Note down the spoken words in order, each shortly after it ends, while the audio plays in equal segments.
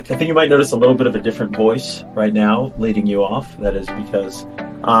I think you might notice a little bit of a different voice right now leading you off. That is because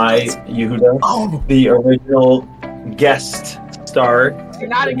I, Yehuda, the original guest star. You're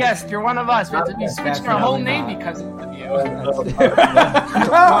not a guest. You're one of us. We have to be switching our whole name because of you. No,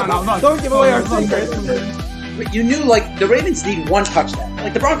 don't give away our secrets. But you knew, like, the Ravens need one touchdown.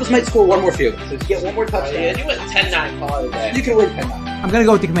 Like, the Broncos might score one more field. So to get one more touchdown. Yeah, you went 10-9 call it a day. You can win 10-9. I'm going to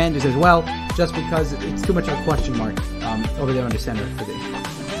go with the Commanders as well, just because it's too much of a question mark over there under center for the...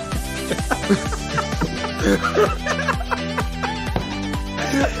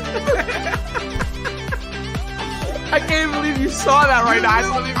 I can't believe you saw that right now. I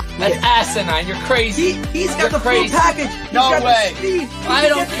don't believe That's asinine. You're crazy. He's got You're the crazy. full package. He's No got way. The speed. I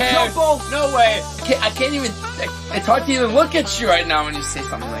don't care. No way. I can't even. It's hard to even look at you right now when you say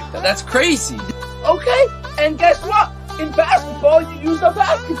something like that. That's crazy. Okay. And guess what? In basketball, you use a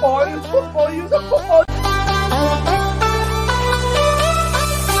basketball. In football, you use a football.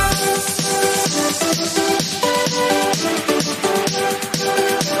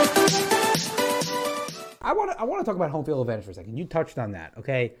 I want to talk about home field advantage for a second. You touched on that,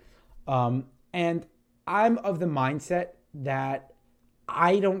 okay? And I'm of the mindset that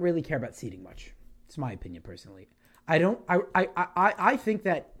I don't really care about seeding much. It's my opinion personally. I think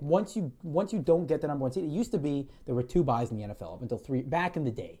that once you don't get the number one seed, it used to be there were 2 buys in the NFL up until 3 back in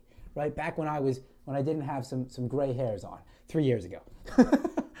the day, right? Back when I didn't have some gray hairs on 3 years ago.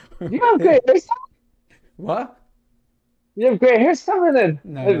 You have gray hair. What? You have gray hair somewhere then?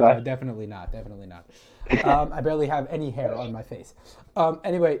 No, definitely not. Definitely not. I barely have any hair on my face.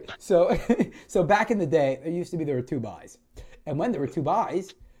 Anyway, so back in the day, there were 2 buys. And when there were 2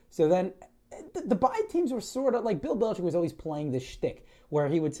 buys, so then the buy teams were sort of like Bill Belichick was always playing this shtick where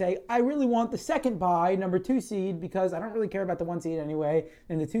he would say, I really want the second buy, number 2 seed, because I don't really care about the 1 seed anyway,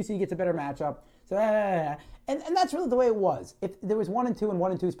 and the 2 seed gets a better matchup. So, and that's really the way it was. If there was 1 and 2, and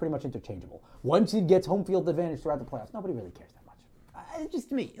 1 and 2 is pretty much interchangeable. 1 seed gets home field advantage throughout the playoffs. Nobody really cares that much. It's just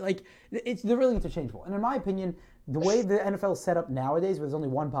to me, like they're really interchangeable. And in my opinion, the way the NFL is set up nowadays, where there's only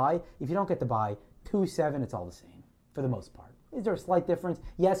 1 bye, if you don't get the bye, 2-7, it's all the same for the most part. Is there a slight difference?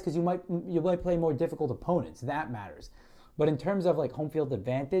 Yes, because you might play more difficult opponents. That matters. But in terms of like home field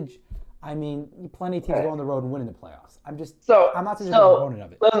advantage, I mean, plenty of teams go on the road and win in the playoffs. I'm not such a proponent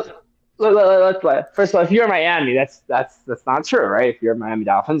of it. Let's play. First of all, if you're Miami, that's not true, right? If you're Miami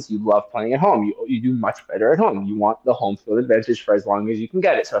Dolphins, you love playing at home. You do much better at home. You want the home field advantage for as long as you can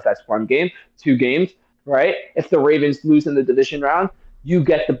get it. So if that's 1 game, 2 games, right? If the Ravens lose in the division round, you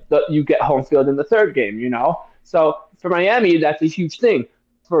get you get home field in the 3rd game. You know. So for Miami, that's a huge thing.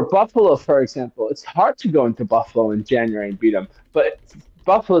 For Buffalo, for example, it's hard to go into Buffalo in January and beat them, but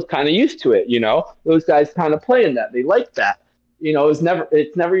Buffalo's kind of used to it. You know, those guys kind of play in that. They like that. You know, it's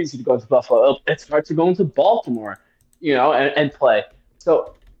never easy to go into Buffalo. It's hard to go into Baltimore, you know, and play.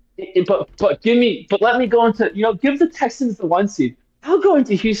 So, but let me go into, you know, give the Texans the 1 seed. I'll go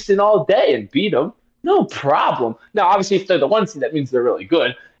into Houston all day and beat them, no problem. Now, obviously, if they're the 1 seed, that means they're really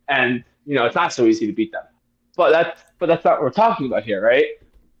good, and you know, it's not so easy to beat them. But that's not what we're talking about here, right?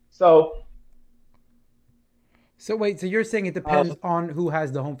 So wait, so you're saying it depends on who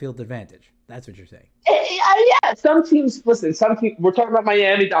has the home field advantage? That's what you're saying? Yeah. Some teams, we're talking about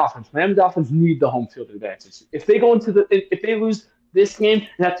Miami Dolphins. Miami Dolphins need the home field advantage. If they if they lose this game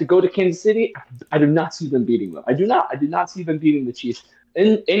and have to go to Kansas City, I do not see them beating them. I do not see them beating the Chiefs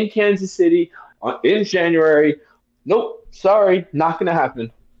in Kansas City in January. Nope. Sorry, not going to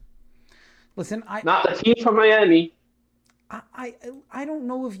happen. Listen, not the team from Miami. I don't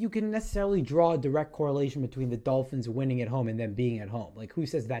know if you can necessarily draw a direct correlation between the Dolphins winning at home and them being at home. Like, who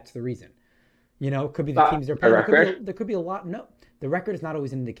says that's the reason? You know, it could be the teams they're playing. There could be a lot. No, the record is not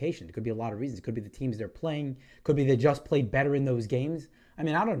always an indication. It could be a lot of reasons. It could be the teams they're playing. Could be they just played better in those games. I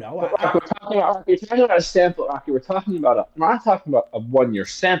mean, I don't know. We're talking about a sample, Rocky. We're not talking about a 1-year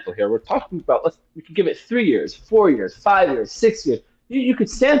sample here. We're talking about, we could give it 3 years, 4 years, 5 years, 6 years. You could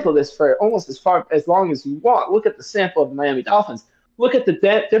sample this for almost as long as you want. Look at the sample of the Miami Dolphins. Look at the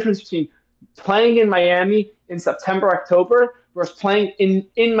difference between playing in Miami in September, October versus playing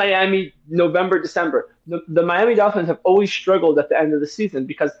in Miami November, December. The Miami Dolphins have always struggled at the end of the season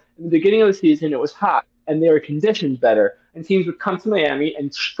because in the beginning of the season it was hot and they were conditioned better, and teams would come to Miami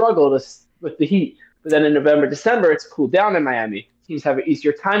and struggle with the heat. But then in November, December, it's cooled down in Miami. Teams have an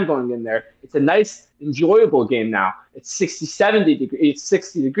easier time going in there. It's a nice, enjoyable game now. It's 60, 70 degrees. It's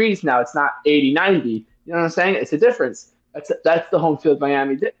 60 degrees now. It's not 80, 90. You know what I'm saying? It's a difference. That's the home field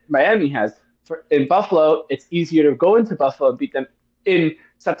Miami has. In Buffalo, it's easier to go into Buffalo and beat them in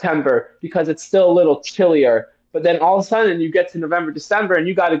September because it's still a little chillier. But then all of a sudden you get to November, December, and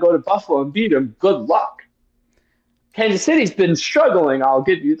you got to go to Buffalo and beat them. Good luck. Kansas City's been struggling. I'll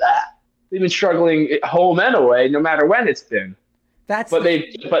give you that. They've been struggling at home and away, no matter when it's been. That's the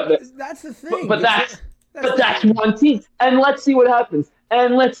thing. But that's one team. And let's see what happens.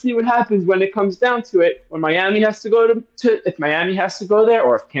 And let's see what happens when it comes down to it. When Miami has to go to if Miami has to go there,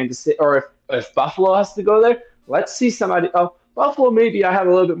 or if Kansas City, or if Buffalo has to go there. Let's see somebody. Oh, Buffalo, maybe I have a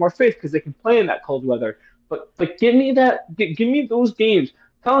little bit more faith because they can play in that cold weather. But give me that. Give me those games.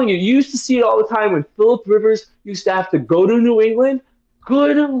 I'm telling you, you used to see it all the time when Philip Rivers used to have to go to New England.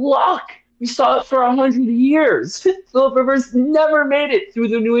 Good luck. We saw it for 100 years. Philip Rivers never made it through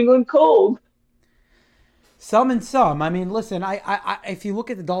the New England cold. Some and some. I mean, listen. I if you look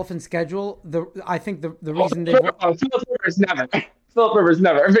at the Dolphins' schedule, I think the reason they Philip Rivers never. Philip Rivers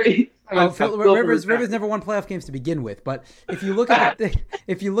never. Rivers never won playoff games to begin with. But if you look at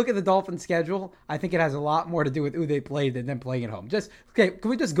the Dolphins' schedule, I think it has a lot more to do with who they played than them playing at home. Can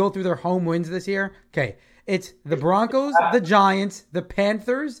we just go through their home wins this year? Okay, it's the Broncos, the Giants, the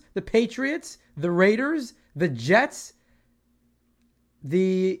Panthers, the Patriots, the Raiders, the Jets,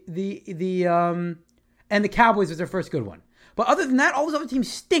 and the Cowboys was their first good one. But other than that, all those other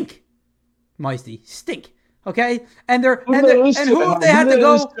teams stink. Meisty, stink. Okay? And who have they had to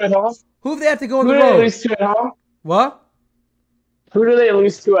go? Who have they had to go on the road? Who do they lose to at home? What? Who do they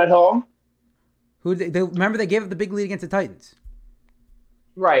lose to at home? Remember they gave up the big lead against the Titans.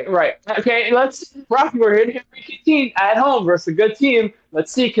 Right. Okay, Rocky, we're here to hit week 18 at home versus a good team.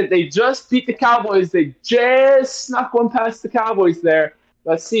 Let's see, can they just beat the Cowboys? They just snuck one past the Cowboys there.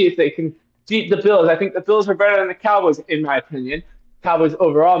 Let's see if they can beat the Bills. I think the Bills are better than the Cowboys, in my opinion. Cowboys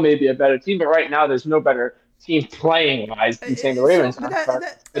overall may be a better team, but right now there's no better team playing-wise than saying the Ravens are the best.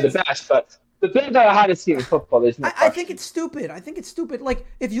 But the Bills are the hottest team in football. There's no I think it's stupid. Like,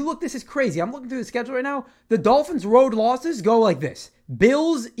 if you look, this is crazy. I'm looking through the schedule right now. The Dolphins' road losses go like this.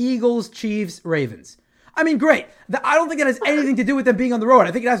 Bills, Eagles, Chiefs, Ravens. I mean, great. I don't think it has anything to do with them being on the road.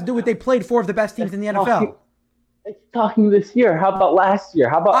 I think it has to do with they played four of the best teams in the NFL. It's talking this year. How about last year?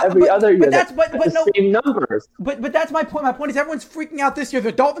 How about every other year? Same numbers. But that's my point. My point is everyone's freaking out this year.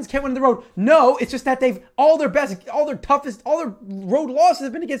 The Dolphins can't win on the road. No, it's just that all their road losses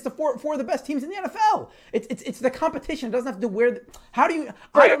have been against the four of the best teams in the NFL. It's the competition. It doesn't have to do where. How do you? Right.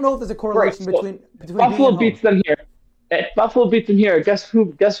 I don't know if there's a correlation between Buffalo beats them here. Buffalo beats them here. Guess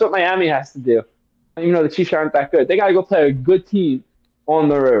what Miami has to do? Even though the Chiefs aren't that good, they got to go play a good team on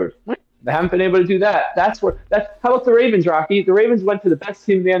the road. They haven't been able to do that. How about the Ravens, Rocky? The Ravens went to the best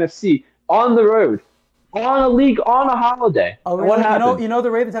team in the NFC on the road, on a holiday. Oh, really? What happened? You know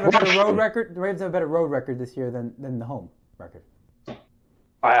the Ravens have a better road record. The Ravens have a better road record this year than the home record.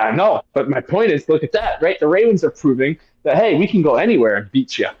 I know, but my point is, look at that, right? The Ravens are proving that, hey, we can go anywhere and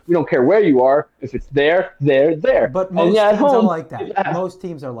beat you. We don't care where you are. If it's there. But most teams are like that. Most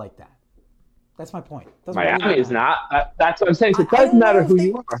teams are like that. That's my point. Miami is not. That's what I'm saying. So it doesn't matter who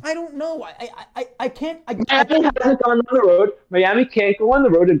you are. I don't know. I can't. Miami hasn't gone on the road. Miami can't go on the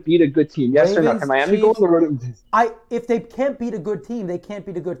road and beat a good team. Yes or no? Can Miami go on the road? If they can't beat a good team, they can't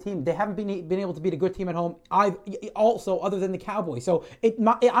beat a good team. They haven't been able to beat a good team at home. Also, other than the Cowboys. So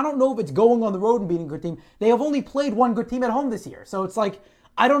I don't know if it's going on the road and beating a good team. They have only played one good team at home this year. So it's like,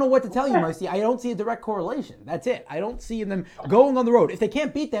 I don't know what to tell you, Micey. I don't see a direct correlation. That's it. I don't see them going on the road. If they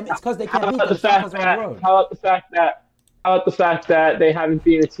can't beat them, it's because they can't beat them. How about the fact that they haven't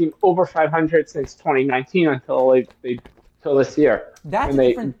beaten a team over 500 since 2019 until this year? That's a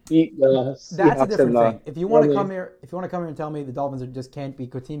different thing. If you want to come here and tell me the Dolphins just can't beat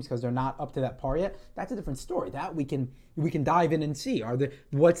good teams because they're not up to that par yet, that's a different story. That we can dive in and see. Are the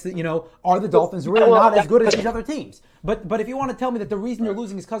Dolphins really not as good as these other teams? But if you want to tell me that the reason they're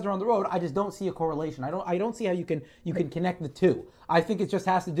losing is because they're on the road, I just don't see a correlation. I don't see how you can connect the two. I think it just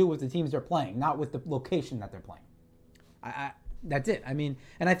has to do with the teams they're playing, not with the location that they're playing. That's it. I mean,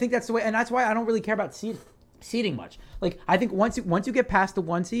 and I think that's the way, and that's why I don't really care about seeding much. Like, I think once you get past the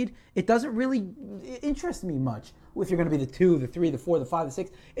 1 seed, it doesn't really interest me much. If you're going to be the 2, the 3, the 4, the 5, the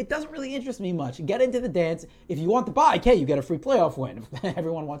 6, it doesn't really interest me much. Get into the dance. If you want the bye, okay, you get a free playoff win.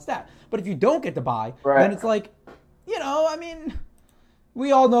 Everyone wants that. But if you don't get the bye, then it's like, I mean,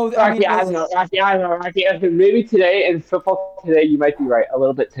 we all know that. Rocky, I don't know. Rocky, maybe today in football today, you might be right a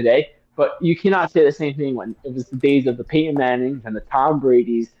little bit today, but you cannot say the same thing when it was the days of the Peyton Mannings and the Tom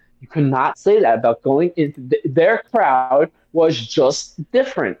Bradys. You could not say that about going into their crowd was just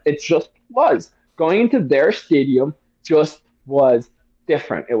different. It just was. Going into their stadium just was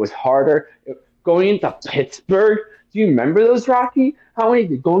different. It was harder. Going into Pittsburgh, do you remember those, Rocky?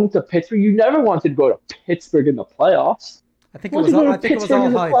 Going to Pittsburgh? You never wanted to go to Pittsburgh in the playoffs. I think it was all hype.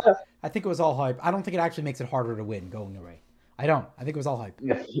 I think it was all hype. I don't think it actually makes it harder to win going away. I don't. I think it was all hype.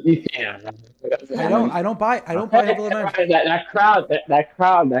 Yeah. I don't buy Uncle Revenge. That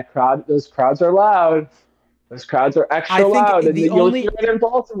crowd. Those crowds are loud. Those crowds are extra loud. And you'll hear it in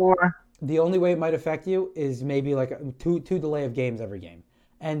Baltimore. The only way it might affect you is maybe like two delay of games every game,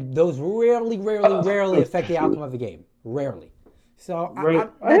 and those rarely affect the outcome of the game. Rarely. So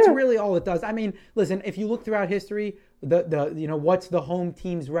that's really all it does. I mean, listen, if you look throughout history, what's the home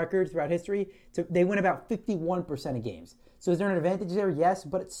team's record throughout history? They win about 51% of games. So is there an advantage there? Yes,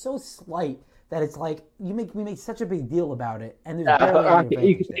 but it's so slight that it's like we make such a big deal about it, and there's barely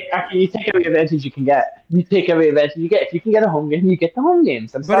any advantage. You take every advantage you can get. If you can get a home game, you get the home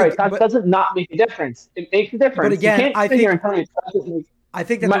games. That doesn't not make a difference. It makes a difference. But again, you can't sit here and tell me I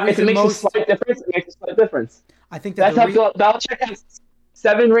think that the reason if it makes a slight difference, it makes a slight difference. I think that's how Belichick has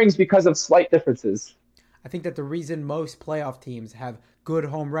 7 rings because of slight differences. I think that the reason most playoff teams have good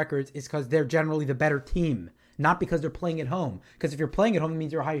home records is because they're generally the better team, not because they're playing at home. Because if you're playing at home, it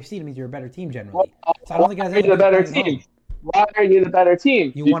means you're a higher seed. It means you're a better team generally. So I don't think it has anything to do with playing at home. Why are you the better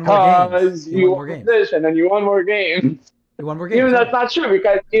team? You won more games. You won more games. And then you won more games. You won more games. Even though it's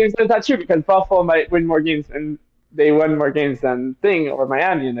not true because Buffalo might win more games and they won more games than or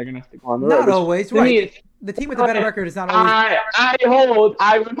Miami, and they're gonna have to go on the road. Not always, right? The team with the better record is not always. I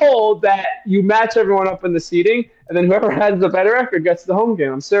would hold that you match everyone up in the seeding, and then whoever has the better record gets the home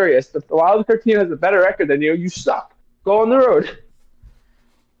game. I'm serious. If the wildcard team has a better record than you, you suck. Go on the road.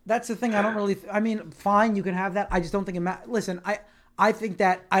 That's the thing. I don't really. I mean, fine, you can have that. I just don't think it matters. Listen, I think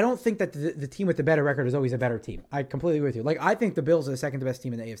that I don't think that the team with the better record is always a better team. I completely agree with you. Like I think the Bills are the second best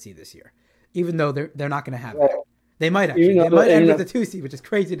team in the AFC this year, even though they're not going to have that. They might actually. They might end with the 2 seed, which is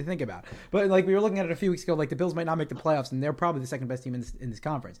crazy to think about. But like we were looking at it a few weeks ago, like the Bills might not make the playoffs, and they're probably the second best team in this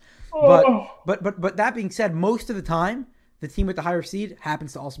conference. But that being said, most of the time, the team with the higher seed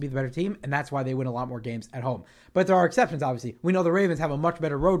happens to also be the better team, and that's why they win a lot more games at home. But there are exceptions, obviously. We know the Ravens have a much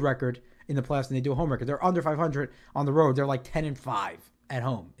better road record in the playoffs than they do a home record. They're under 500 on the road. They're like 10-5 at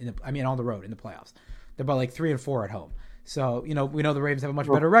home. On the road in the playoffs. They're about like 3-4 at home. So, we know the Ravens have a much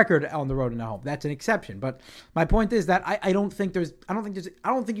better record on the road and at home. That's an exception. But my point is that I don't think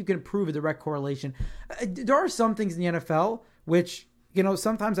you can prove a direct correlation. There are some things in the NFL which,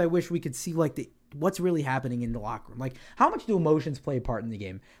 sometimes I wish we could see like what's really happening in the locker room. Like how much do emotions play a part in the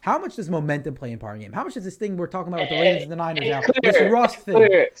game? How much does momentum play a part in the game? How much does this thing we're talking about with the Ravens and the Niners now? This rust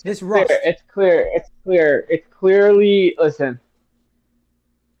thing. This rust. It's clear. It's clearly, listen.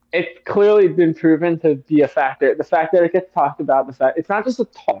 It's clearly been proven to be a factor. The fact that it gets talked about, it's not just a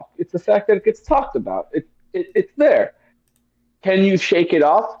talk. It's the fact that it gets talked about. It's there. Can you shake it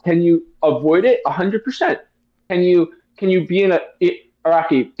off? Can you avoid it? 100%. Can you be in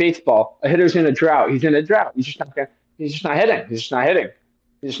Rocky baseball? A hitter's in a drought. He's in a drought. He's just not hitting. He's not hitting.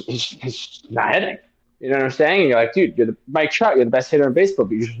 You know what I'm saying? And you're like, dude, you're the Mike Trout. You're the best hitter in baseball,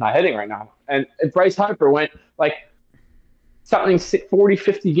 but you're just not hitting right now. And Bryce Harper went like something 40,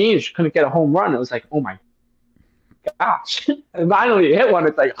 50 games, couldn't get a home run. It was like, oh my gosh. And finally you hit one,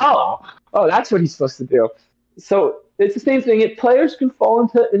 it's like, oh, that's what he's supposed to do. So it's the same thing. Players can fall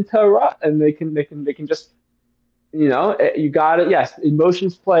into a rut, and they can just, you got it. Yes,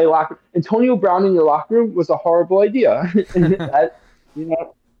 emotions play. Antonio Brown in your locker room was a horrible idea. That, you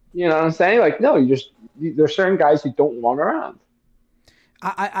know what I'm saying? Like, no, there's certain guys you don't want around.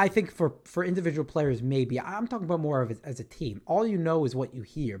 I think for individual players, maybe. I'm talking about more of it as a team. All you know is what you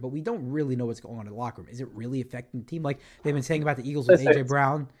hear, but we don't really know what's going on in the locker room. Is it really affecting the team? Like they've been saying about the Eagles with A.J.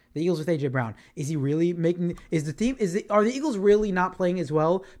 Brown. The Eagles with A.J. Brown. Is he really making – are the Eagles really not playing as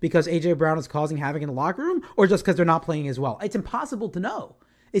well because A.J. Brown is causing havoc in the locker room, or just because they're not playing as well? It's impossible to know.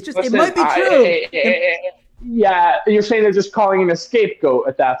 It's just – it might be true. Yeah, you're saying they're just calling him a scapegoat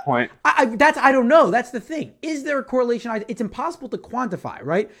at that point. I don't know. That's the thing. Is there a correlation? It's impossible to quantify,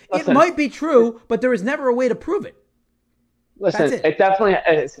 right? It might be true, but there is never a way to prove it. Listen, it's definitely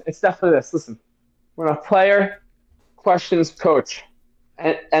this. Listen, when a player questions coach,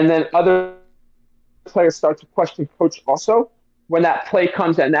 and then other players start to question coach also, when that play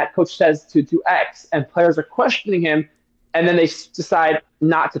comes and that coach says to do X, and players are questioning him, and then they decide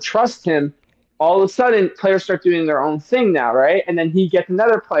not to trust him, all of a sudden, players start doing their own thing now, right? And then he gets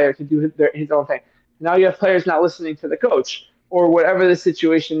another player to do his own thing. Now you have players not listening to the coach or whatever the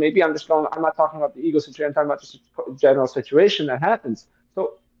situation may be. I'm not talking about the Eagles situation. I'm talking about just a general situation that happens.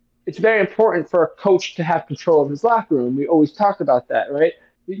 So it's very important for a coach to have control of his locker room. We always talk about that, right?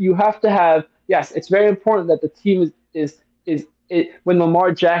 You have to have, yes, it's very important that the team is when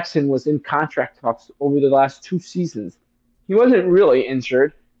Lamar Jackson was in contract talks over the last 2 seasons, he wasn't really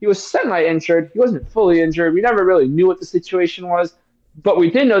injured. He was semi-injured. He wasn't fully injured. We never really knew what the situation was. But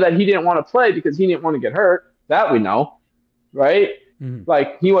we did know that he didn't want to play because he didn't want to get hurt. That we know. right?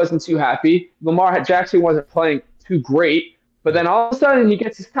 Like, he wasn't too happy. Lamar Jackson wasn't playing too great. But then all of a sudden he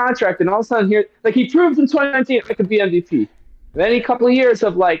gets his contract, and all of a sudden he proved in 2019 I could be MVP. Then a couple of years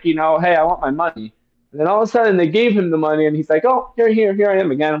of like, hey, I want my money. And then all of a sudden they gave him the money, and he's like, oh, here I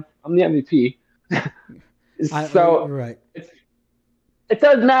am again. I'm the MVP. So right. It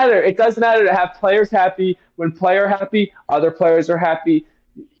does matter. It does matter to have players happy. When players are happy, other players are happy.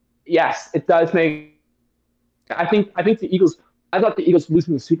 Yes, it does make. I think the Eagles. I thought the Eagles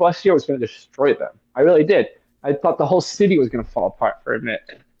losing the Super Bowl last year was going to destroy them. I really did. I thought the whole city was going to fall apart for a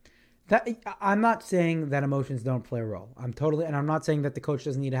minute. I'm not saying that emotions don't play a role. And I'm not saying that the coach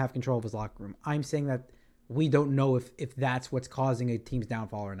doesn't need to have control of his locker room. I'm saying that we don't know if that's what's causing a team's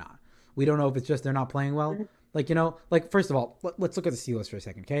downfall or not. We don't know if it's just they're not playing well. First of all, let's look at the Steelers for a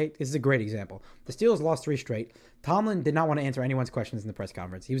second, okay? This is a great example. The Steelers lost 3 straight. Tomlin did not want to answer anyone's questions in the press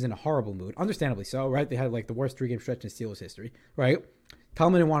conference. He was in a horrible mood, understandably so, right? They had like the worst 3-game stretch in Steelers history, right?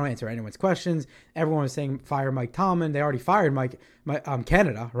 Tomlin didn't want to answer anyone's questions. Everyone was saying fire Mike Tomlin. They already fired Mike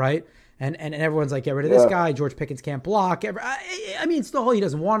Canada, right? And everyone's like, get rid of this guy. George Pickens can't block. I mean, it's the whole he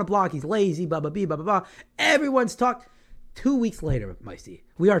doesn't want to block. He's lazy, blah, blah, blah, blah, blah. Everyone's talked. 2 weeks later, Meisty,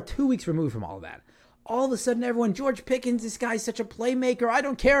 we are 2 weeks removed from all of that. All of a sudden, everyone, George Pickens, this guy's such a playmaker. I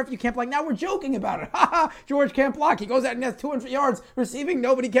don't care if you can't block. Now we're joking about it. George can't block. He goes out and has 200 yards receiving.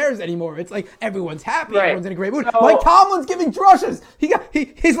 Nobody cares anymore. It's like everyone's happy. Right. Everyone's in a great mood. No. Mike Tomlin's giving drushes.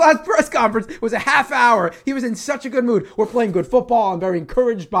 His last press conference was a half hour. He was in such a good mood. We're playing good football. I'm very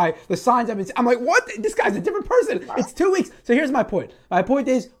encouraged by the signs I'm like, what? This guy's a different person. It's 2 weeks. So here's my point. My point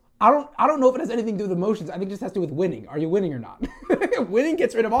is, I don't know if it has anything to do with emotions. I think it just has to do with winning. Are you winning or not? Winning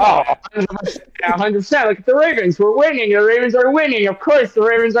gets rid of all. Oh, 100%. Look at the Ravens. We're winning. The Ravens are winning. Of course, the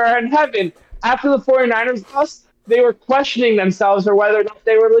Ravens are in heaven. After the 49ers lost, they were questioning themselves or whether or not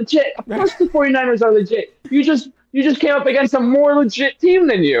they were legit. Of course, the 49ers are legit. You just came up against a more legit team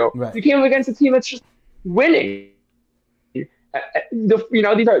than you. Right. You came up against a team that's just winning. These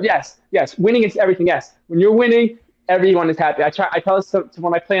are yes. Winning is everything. Yes, when you're winning, everyone is happy. I tell this to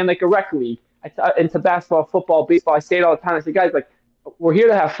when I play in like a rec league, into basketball, football, baseball. I say it all the time. I say, guys, like, we're here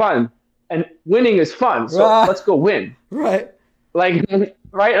to have fun, and winning is fun. So let's go win. Right. Like,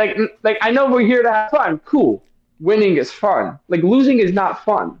 right. Like I know we're here to have fun. Cool. Winning is fun. Like, losing is not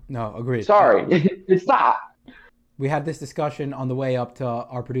fun. No, agreed. Sorry, it's not. We had this discussion on the way up to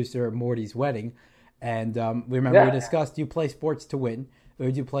our producer Morty's wedding, and we discussed, do you play sports to win? Or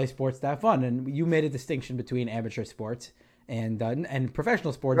do you play sports to have fun? And you made a distinction between amateur sports and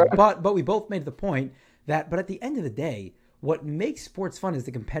professional sports. But we both made the point that, but at the end of the day, what makes sports fun is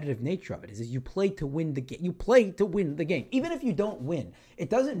the competitive nature of it. Is you play to win the game. You play to win the game, even if you don't win.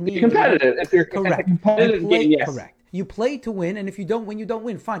 It doesn't mean you're competitive. If you're correct, competitive game, yes. Correct. You play to win, and if you don't win, you don't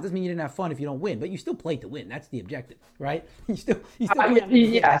win. Fine. Doesn't mean you didn't have fun if you don't win, but you still play to win. That's the objective, right? You still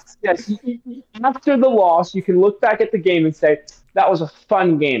yes. After the loss, you can look back at the game and say, that was a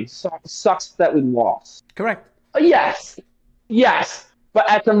fun game. Sucks that we lost. Correct. Yes. But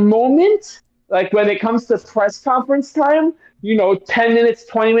at the moment, like when it comes to press conference time, 10 minutes,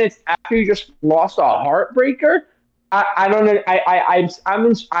 20 minutes after you just lost a heartbreaker, I don't know.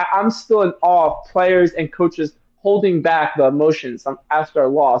 I'm still in awe of players and coaches holding back the emotions after a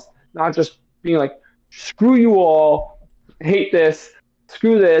loss, not just being like, screw you all, hate this,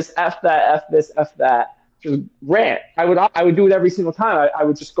 screw this, F that, F this, F that. Just rant. I would do it every single time. I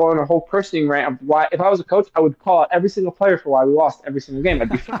would just go on a whole cursing rant of why. If I was a coach, I would call out every single player for why we lost every single game. I'd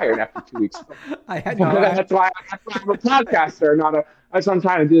be fired after 2 weeks. That's why I'm a podcaster, that's why I'm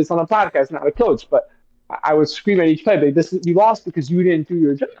trying to do this on a podcast, not a coach. But I would scream at each player, you lost because you didn't do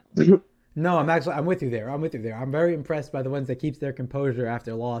your job. No, I'm with you there. I'm very impressed by the ones that keeps their composure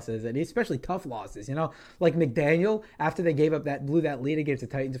after losses, and especially tough losses. Like McDaniel, after they blew that lead against the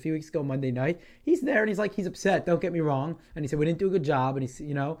Titans a few weeks ago Monday night, he's there and he's upset. Don't get me wrong, and he said we didn't do a good job, and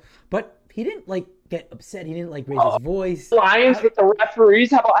but he didn't get upset. He didn't raise his voice. Lions with the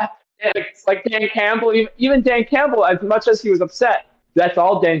referees, it's like Dan Campbell, even Dan Campbell, as much as he was upset, that's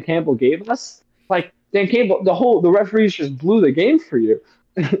all Dan Campbell gave us. Like Dan Campbell, the referees just blew the game for you.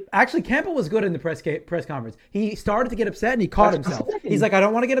 Actually, Campbell was good in the press conference. He started to get upset and he caught himself. He's like, I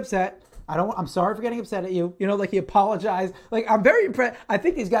don't want to get upset. I'm sorry for getting upset at you. He apologized. I'm very impressed. I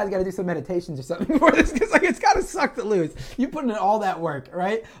think these guys got to do some meditations or something for this, because it's got to suck to lose. You put in all that work,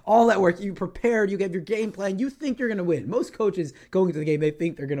 right? All that work. You prepared. You have your game plan. You think you're going to win. Most coaches going into the game, they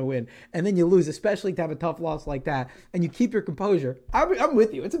think they're going to win, and then you lose, especially to have a tough loss like that, and you keep your composure. I'm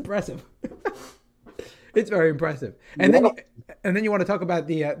with you. It's impressive. It's very impressive. And then you want to talk about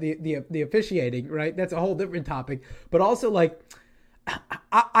the officiating, right? That's a whole different topic. But also,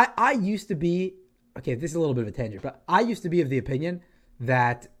 I used to be okay, this is a little bit of a tangent, but I used to be of the opinion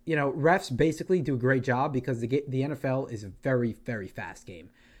that, refs basically do a great job because the NFL is a very, very fast game.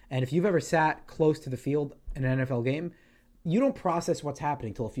 And if you've ever sat close to the field in an NFL game, you don't process what's happening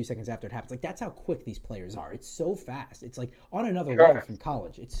until a few seconds after it happens. Like, that's how quick these players are. It's so fast. It's like on another level from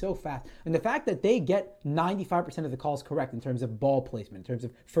college. It's so fast. And the fact that they get 95% of the calls correct in terms of ball placement, in terms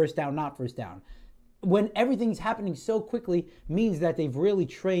of first down, not first down, when everything's happening so quickly means that they've really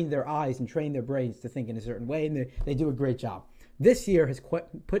trained their eyes and trained their brains to think in a certain way, and they do a great job. This year has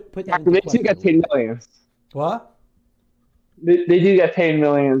put that into They question. do get paid millions. What? They do get paid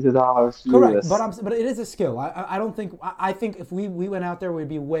millions of dollars to do Correct, this. but it is a skill. I don't think. I think if we went out there, we'd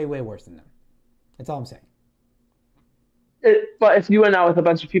be way, way worse than them. That's all I'm saying. But if you went out with a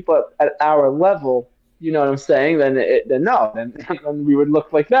bunch of people at our level, you know what I'm saying? Then we would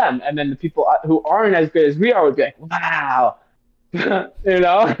look like them, and then the people who aren't as good as we are would be like, wow,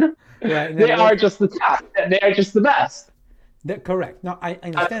 Right, they are just the top. They are just the best. Correct. No, I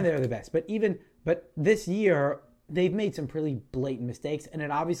understand they're the best, but this year they've made some pretty blatant mistakes, and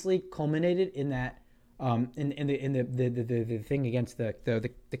it obviously culminated in that in the thing against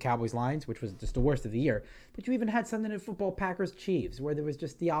the Cowboys Lions, which was just the worst of the year. But you even had something in football, Packers Chiefs, where there was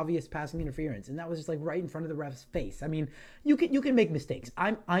just the obvious passing interference, and that was just like right in front of the ref's face. I mean, you can make mistakes.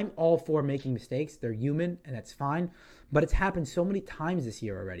 I'm all for making mistakes. They're human, and that's fine. But it's happened so many times this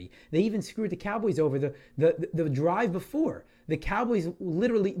year already. They even screwed the Cowboys over the drive before. The Cowboys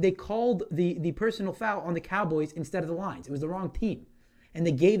literally, they called the personal foul on the Cowboys instead of the Lions. It was the wrong team. And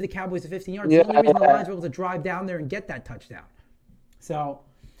they gave the Cowboys the 15 yards. Yeah. The only reason the Lions were able to drive down there and get that touchdown. So,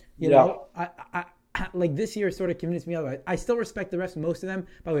 you know, I like this year sort of convinced me otherwise. I still respect the refs, most of them.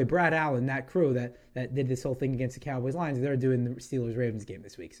 By the way, Brad Allen, that crew that did this whole thing against the Cowboys Lions, they're doing the Steelers-Ravens game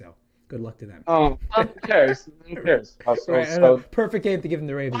this week. So good luck to them. Oh, who cares? Who cares? Perfect game to give them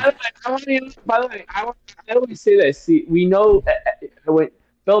the Ravens. By the way, I always say this. See, we know when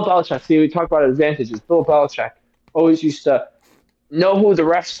Bill Belichick. See, we talk about advantages. Bill Belichick always used to know who the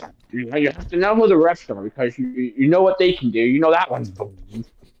refs are. You have to know who the refs are because you know what they can do. You know that one's boom,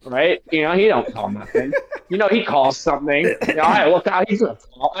 right? He don't call nothing. He calls something. Hey, look how he's going to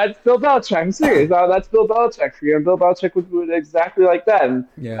call. That's Bill Belichick. I'm serious. That's Bill Belichick for you. And Bill Belichick would do it exactly like that.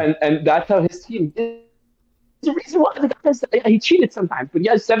 And that's how his team did. There's a reason why the guy he cheated sometimes, but he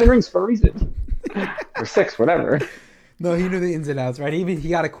has 7 rings for a reason. Or 6, whatever. No, he knew the ins and outs, right? He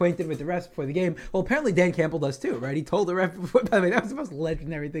got acquainted with the refs before the game. Well, apparently Dan Campbell does too, right? He told the ref before. By the way, that was the most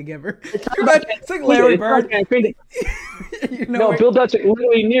legendary thing ever. It's like Larry Bird. No, Bill Belichick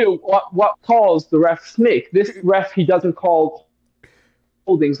literally knew what calls the refs make. This ref, he doesn't call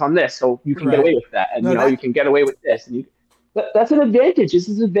holdings on this, so you can get away with that, and you can get away with this, and that's an advantage. This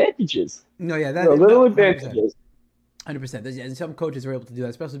is advantages. No, yeah, little advantages. 100%. And some coaches are able to do that,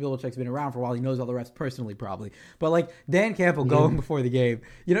 especially Bill Belichick's been around for a while. He knows all the refs personally, probably. But like Dan Campbell going before the game,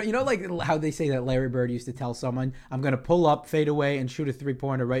 you know, like how they say that Larry Bird used to tell someone, "I'm going to pull up, fade away, and shoot a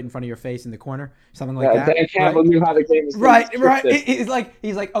 3-pointer right in front of your face in the corner," something like that. Dan Campbell knew how the game was. Right.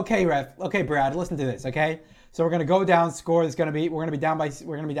 He's like, okay, ref, okay, Brad, listen to this, okay. So we're going to go down, score. We're going to be down by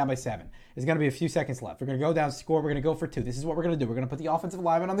 7. There's going to be a few seconds left. We're going to go down, score. We're going to go for 2. This is what we're going to do. We're going to put the offensive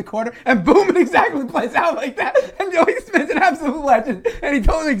lineman on the corner, and boom, it exactly plays out like that. And Joey Smith's an absolute legend, and he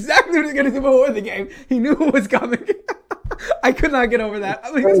told him exactly what he was going to do before the game. He knew what was coming. I could not get over that.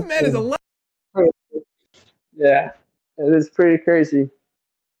 I mean, this man is a legend. Yeah, it is pretty crazy.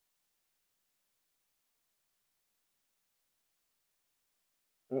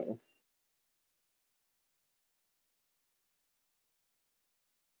 Uh-oh.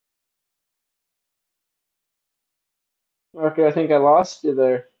 Okay, I think I lost you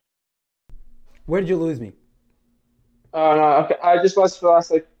there. Where did you lose me? Oh, no, okay. I just lost for the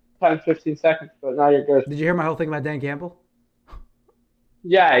last 10, 15 seconds, but now you're good. Did you hear my whole thing about Dan Campbell?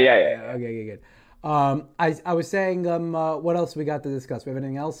 Yeah. Okay, good. I was saying, what else we got to discuss? We have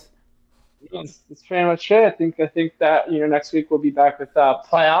anything else? That's pretty much it. I think that next week we'll be back with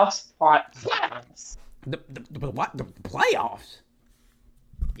playoffs. Playoffs. The what? The playoffs?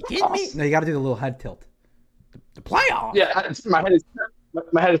 You kidding me? No, you got to do the little head tilt. The playoffs. Yeah, my head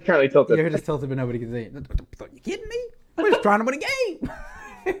is currently tilted. Your head is tilted, but nobody can see it. You kidding me? We're just trying to win a game.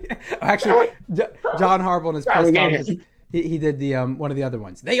 Actually, John Harbaugh in his press conference, he did the one of the other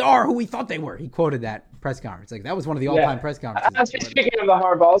ones. They are who we thought they were. He quoted that press conference. Like that was one of the all-time press conferences. Speaking of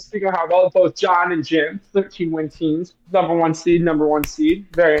Harbaugh, both John and Jim, 13-win teams, number one seed.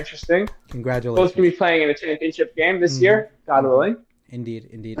 Very interesting. Congratulations. Both going to be playing in a championship game this year, God willing.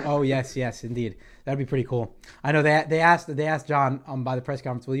 Indeed. Oh, yes, indeed. That'd be pretty cool. I know they asked John by the press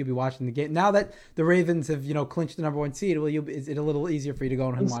conference, will you be watching the game? Now that the Ravens have, clinched the number 1 seed, is it a little easier for you to go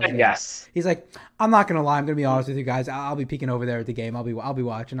and watch it? Yes. He's like, I'm not going to lie. I'm going to be honest with you guys. I'll be peeking over there at the game. I'll be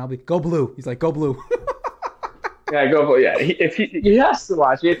watching. Go Blue. He's like, go Blue. Yeah, go Blue. Yeah, he has to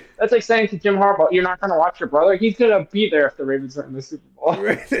watch it. That's like saying to Jim Harbaugh, you're not going to watch your brother. He's going to be there if the Ravens are in the Super Bowl.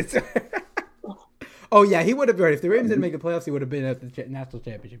 Oh, yeah, he would have been. If the Ravens didn't make the playoffs, he would have been at the national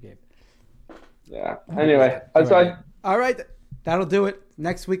championship game. Yeah. Anyway, that's why. All right. That'll do it.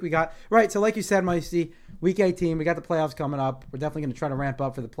 Next week we got right. So like you said, Micey, week 18, we got the playoffs coming up. We're definitely going to try to ramp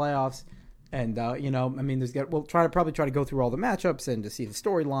up for the playoffs, and we'll probably try to go through all the matchups and to see the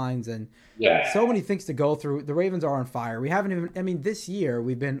storylines and so many things to go through. The Ravens are on fire. We haven't even. I mean, this year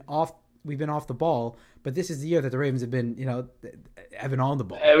we've been off the ball, but this is the year that the Ravens have been on the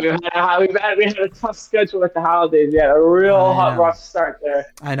ball. We had a tough schedule at the holidays. We had a real hot rough start there.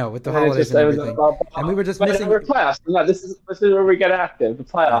 I know, with the holidays and everything. And we were just missing. We're playoffs. No, this is where we get active. The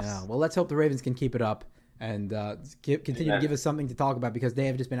playoffs. Yeah. Well, let's hope the Ravens can keep it up and continue to give us something to talk about, because they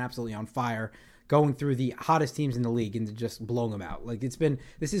have just been absolutely on fire, going through the hottest teams in the league and just blowing them out. Like this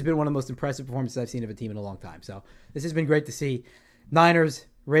has been one of the most impressive performances I've seen of a team in a long time. So this has been great to see. Niners,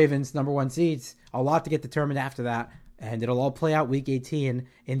 Ravens, number 1 seeds. A lot to get determined after that. And it'll all play out week 18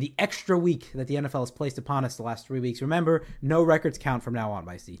 in the extra week that the NFL has placed upon us the last 3 weeks. Remember, no records count from now on,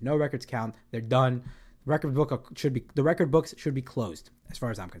 Micey. No records count. They're done. The record books should be closed, as far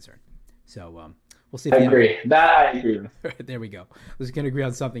as I'm concerned. So we'll see. I agree. That I agree with. There we go. We're going to agree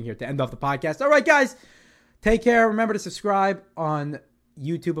on something here to end off the podcast. All right, guys. Take care. Remember to subscribe on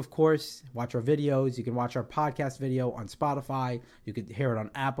YouTube, of course. Watch our videos. You can watch our podcast video on Spotify. You can hear it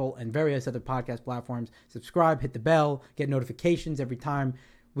on Apple and various other podcast platforms. Subscribe, hit the bell, get notifications every time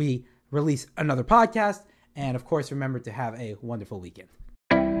we release another podcast. And of course, remember to have a wonderful weekend.